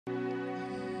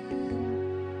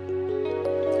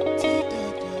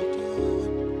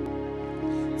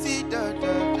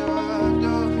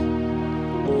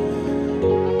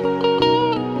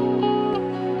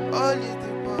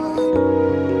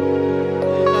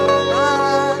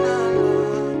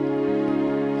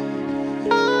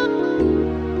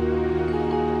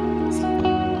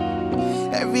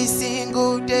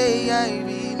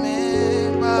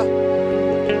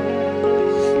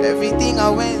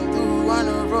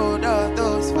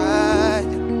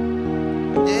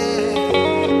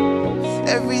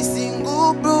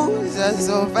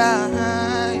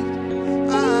survive.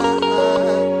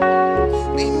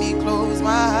 Make me close my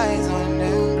eyes on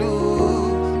them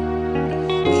blues.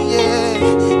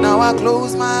 Yeah, now I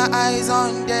close my eyes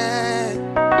on death.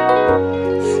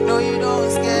 No, you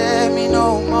don't scare me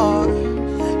no more.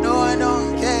 No, I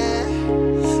don't care.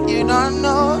 You don't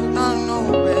know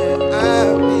where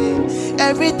I've been.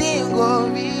 Everything go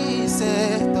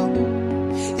reset up.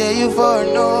 Yeah, you for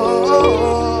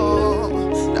know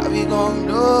that we gon'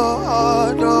 blow.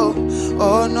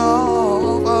 Oh no.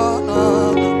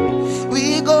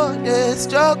 We go the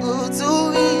struggle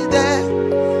to be there,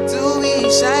 to be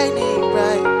shining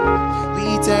bright.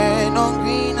 We turn on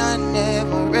green and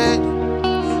never red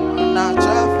on our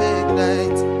traffic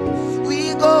lights.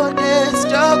 We go the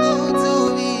struggle to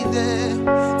be there,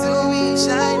 to be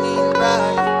shining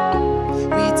bright.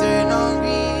 We turn on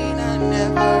green and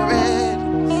never red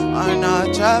on our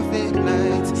traffic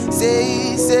lights.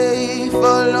 Say,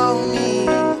 follow me.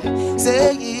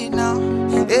 Say it now.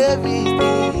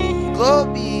 Everything go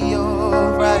be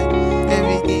alright.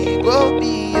 Everything go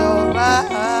be alright.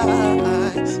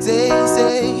 Say,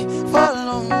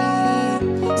 follow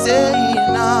me. Say it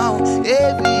now.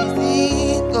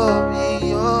 Everything go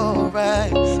be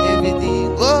alright.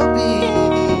 Everything go be.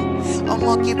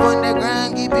 I'ma keep on the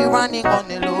grind, keep it running on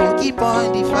the low, keep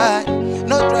on the fight.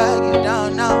 No drag you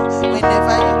down now.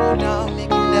 Whenever you go down,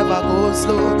 make you never go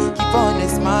slow. Keep on the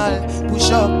smile, push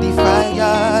up the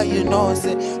fire. You know,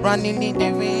 say running in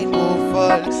the rain go fall.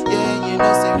 Yeah, you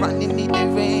know, say running in the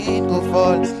rain go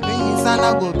fall. When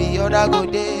Sana go be other go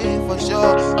there for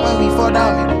sure. When we fall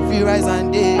down, we go free rise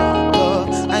and day on top.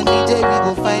 And DJ we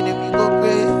go find it, we go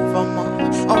pray for more.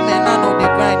 Oh man, I know the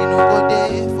grind, you know go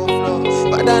there for floor.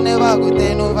 But I never go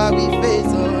turn over we face,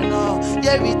 oh no.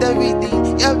 Yeah, with everything,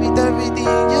 you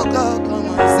go come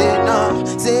and say no.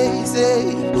 Say,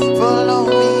 follow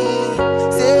me.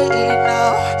 Say it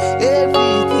now.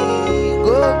 Everything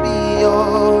go be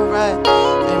alright.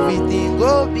 Everything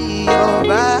go be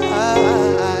alright.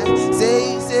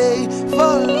 Say,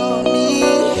 follow me.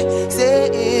 Say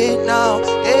it now.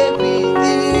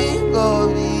 Everything go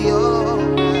be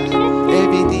alright.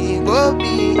 Everything go be.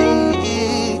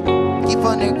 Keep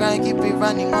on the grind, keep it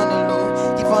running on the low.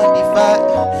 Keep on the fight,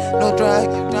 no drag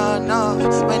you down now.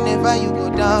 Whenever you go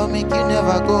down, make you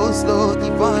never go slow.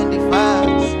 Keep on the fight,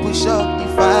 push up the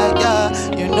fire.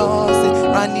 You know, say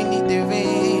running in the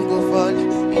rain, go fall.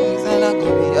 Meaning Sana go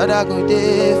be other go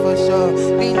there for sure.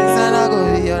 Meaning Sana go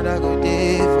be other go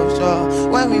there for sure.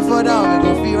 When we fall down, we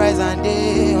go free rise and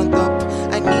day on top.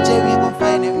 And DJ we go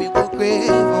find them, we go crave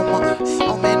for more.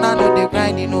 Oh man, I know the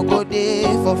grind, you know go there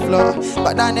for floor.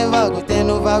 But I never go turn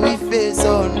over we face,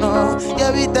 oh no.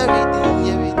 Yeah, with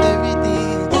everything,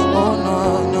 oh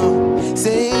no.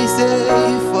 Say,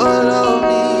 follow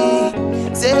me.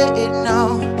 Say it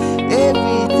now.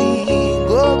 Everything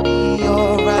go be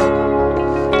alright.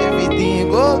 Everything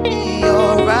go be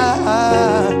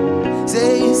alright.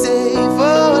 Say,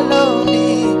 follow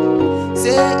me.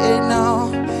 Say it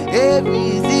now.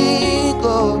 Everything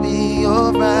go be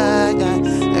alright.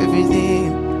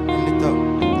 Everything from the top.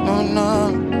 No.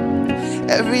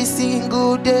 Every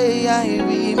single day I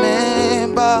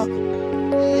remember.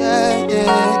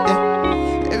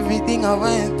 Yeah. Everything I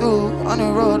went through on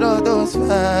the road, all those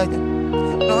fires.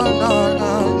 No.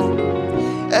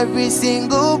 Every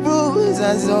single bruise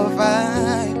I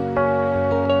survived.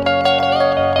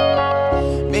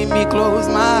 Made me close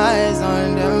my eyes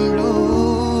on them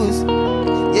blues.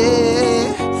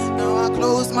 Yeah, now I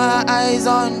close my eyes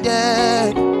on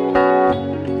death.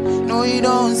 No, you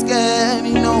don't scare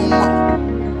me no more.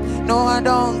 No, I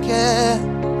don't care.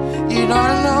 You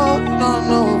don't know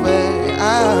where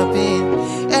I've been.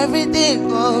 Everything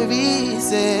go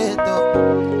reset up.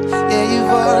 Yeah, you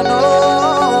for know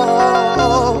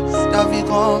that we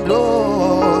gon'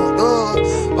 blow.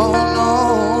 Oh no,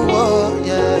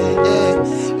 yeah.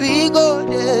 We go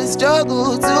the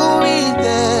struggle to be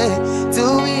there, to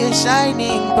be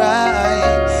shining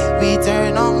bright. We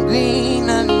turn on green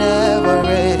and never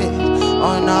red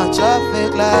on our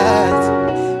traffic lights.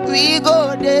 We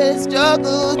go the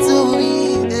struggle to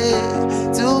be there,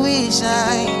 to be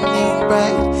shining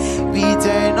bright. We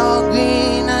turn on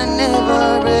green and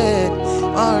never red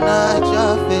on our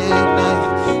traffic light.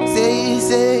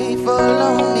 Say,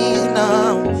 follow me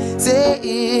now. Say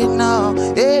it now.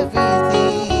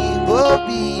 Everything will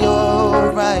be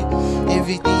alright.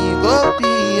 Everything will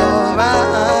be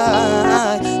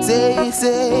alright. Say,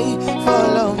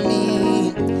 follow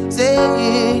me. Say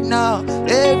it now.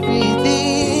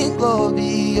 Everything will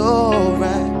be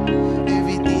alright.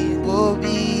 Everything will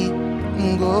be.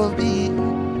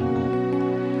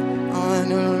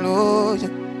 Hallelujah.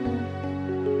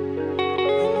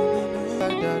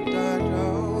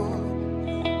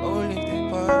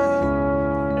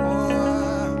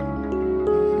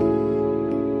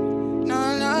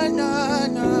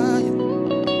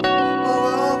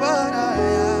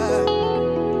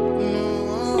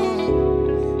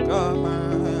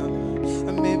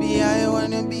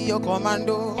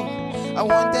 commando. I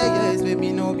want that yes,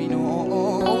 baby, no be no,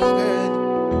 girl.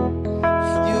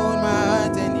 You own my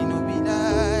heart and it no be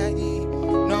lie.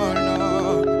 No,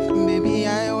 no, baby,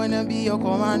 I wanna be your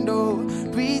commando.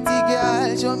 Pretty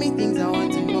girl, show me things I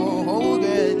want to know,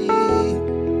 girl.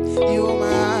 You own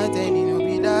my heart and it no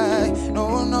be lie.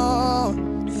 No, no,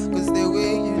 'cause the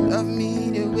way you love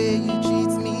me, the way you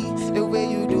treat me, the way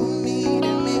you do me,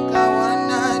 they make I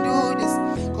wanna do this.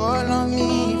 Call on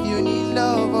me if you need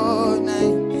love all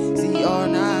night. See all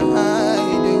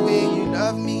night, the way you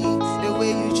love me, the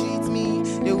way you treat me,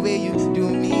 the way you do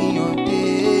me all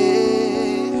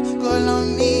day. Call on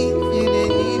me if you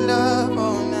need love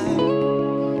all night.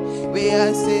 Where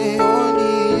I say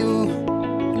only you,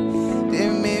 they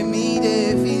make me they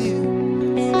feel.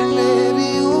 And maybe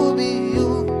you be you.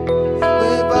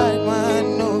 Way bad man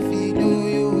no fi do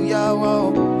you, yeah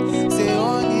wow. Say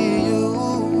only you,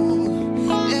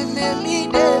 they make me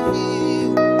they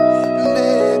feel. And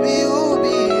baby you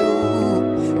be you.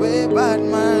 Way bad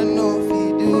man no fi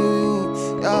do you,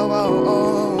 yeah wow.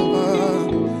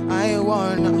 I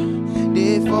wanna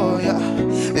day for ya.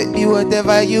 Baby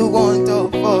whatever you want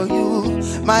up for you.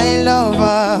 My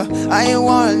lover, I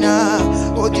wanna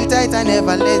hold you tight and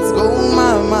never let go,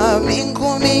 mama.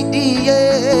 Minko me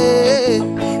yeah.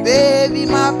 Baby,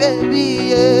 my baby,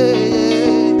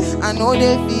 yeah. I know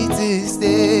they fit to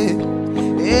stay.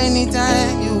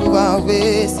 Anytime you are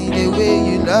away, see the way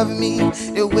you love me,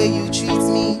 the way you treat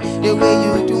me, the way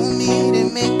you do me, they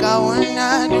make I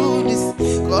wanna do this.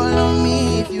 Call on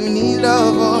me if you need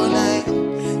love all night.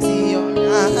 See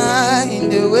all night,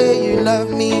 the way you love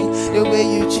me, the way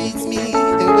you treat me,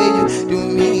 the way you do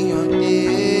me all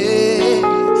day.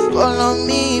 Call on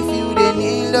me if you they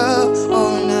need love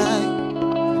all night.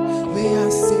 Where I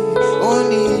say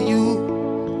only you,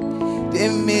 they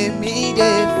make me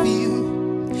they feel.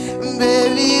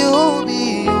 Baby you be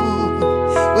you.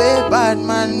 Way bad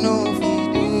man no fi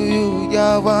do you,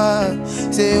 yeah what?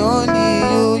 Say only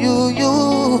you,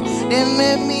 they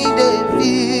make me they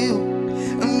feel.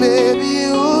 Baby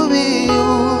you be you.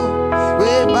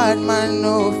 Way bad man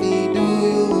no fi do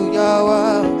you, yeah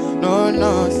wow.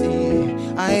 No, see,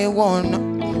 I wanna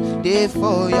day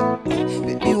for you.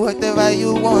 Baby whatever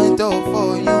you want all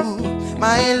for you.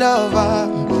 My lover,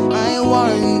 I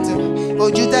want to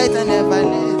hold you tight and never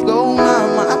let go,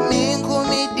 mama. I mean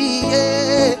comedy,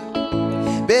 yeah.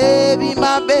 Baby,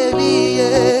 my baby,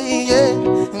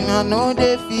 yeah. I know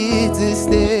they feel to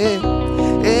stay.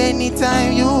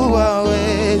 Anytime you are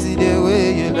away, see the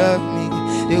way you love me,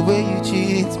 the way you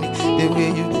treat me, the way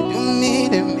you do me,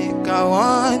 they make I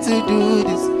want to do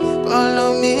this. Call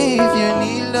on me if you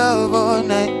need love all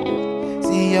night.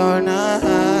 See all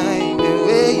night, the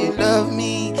way you love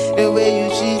me, the way you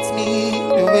treat me,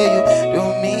 the way you do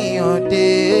me all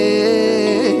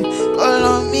day. Call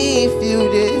on me if you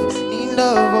need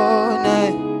love all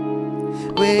night.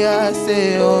 Where I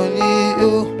say only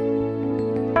you,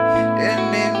 and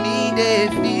make me they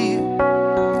feel.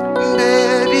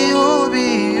 Baby you be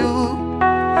you.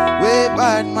 Way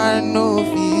bad man no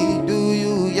fi do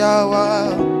you, yeah wow.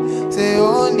 Say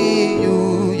only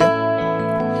you,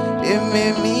 yeah. They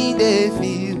make me they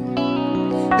feel.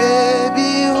 Baby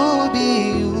you be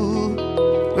you.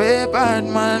 Way bad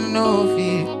man no fi.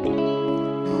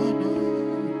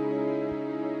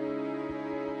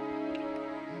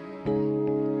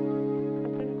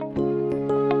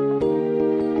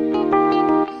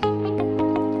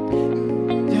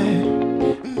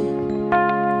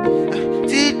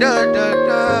 Da da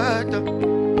da da.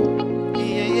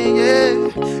 Yeah.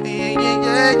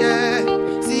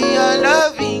 See your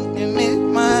loving, you make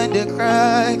my they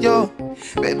cry, yo.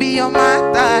 Baby, your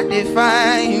matter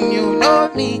define. You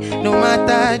know me, no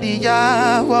matter the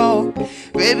hour.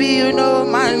 Baby, you know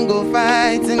man go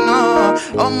fight, no.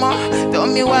 Tell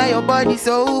me why your body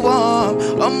so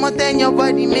warm. Then your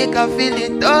body make her feel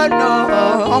it, oh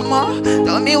no.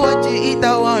 Tell me what you eat,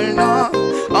 I want no.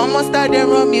 Almost started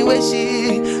run me where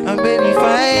she and baby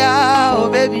fire, oh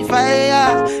baby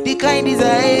fire. The kind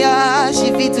desire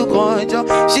she fit to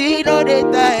control. She know they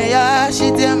tire.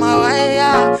 She tell my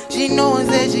wire. She knows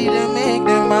that she done make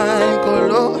the man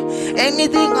color.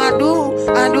 Anything I do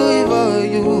it for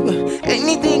you.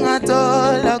 Anything at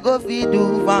all I go fi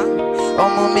do fun.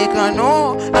 I'ma make her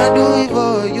know I do it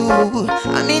for you.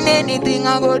 I mean anything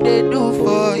I go they do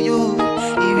for you.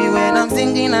 Even when I'm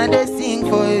singing I they sing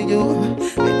for you.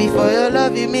 Baby for your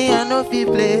love you me I know fi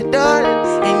play doll.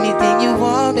 Anything you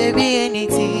want baby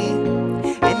anything.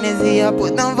 Energy I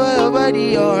put down for your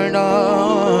body or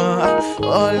not.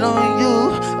 All on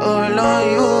you,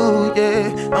 yeah.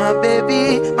 My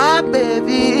baby,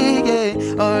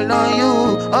 yeah. All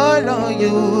on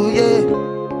you, yeah.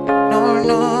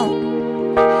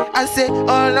 know. I say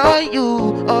all on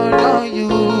you,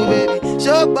 baby.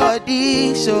 Show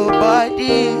body,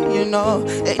 you know.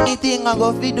 Anything I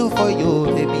go fi do for you,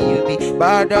 baby, you be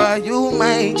bad, you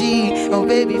my G. Oh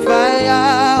baby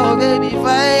fire,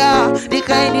 the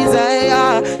kind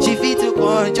desire. She fit to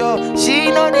control, she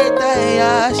know they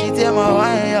tire. She tell my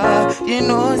wire, you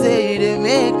know say they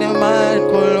make the man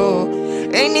color.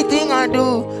 Anything I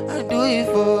do it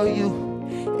for you.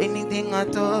 Anything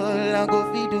at all, I go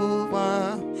fi do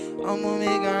for. I'ma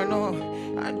make her know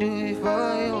I do it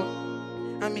for you.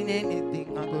 I mean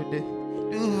anything I go do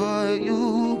for you.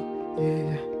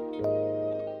 Yeah.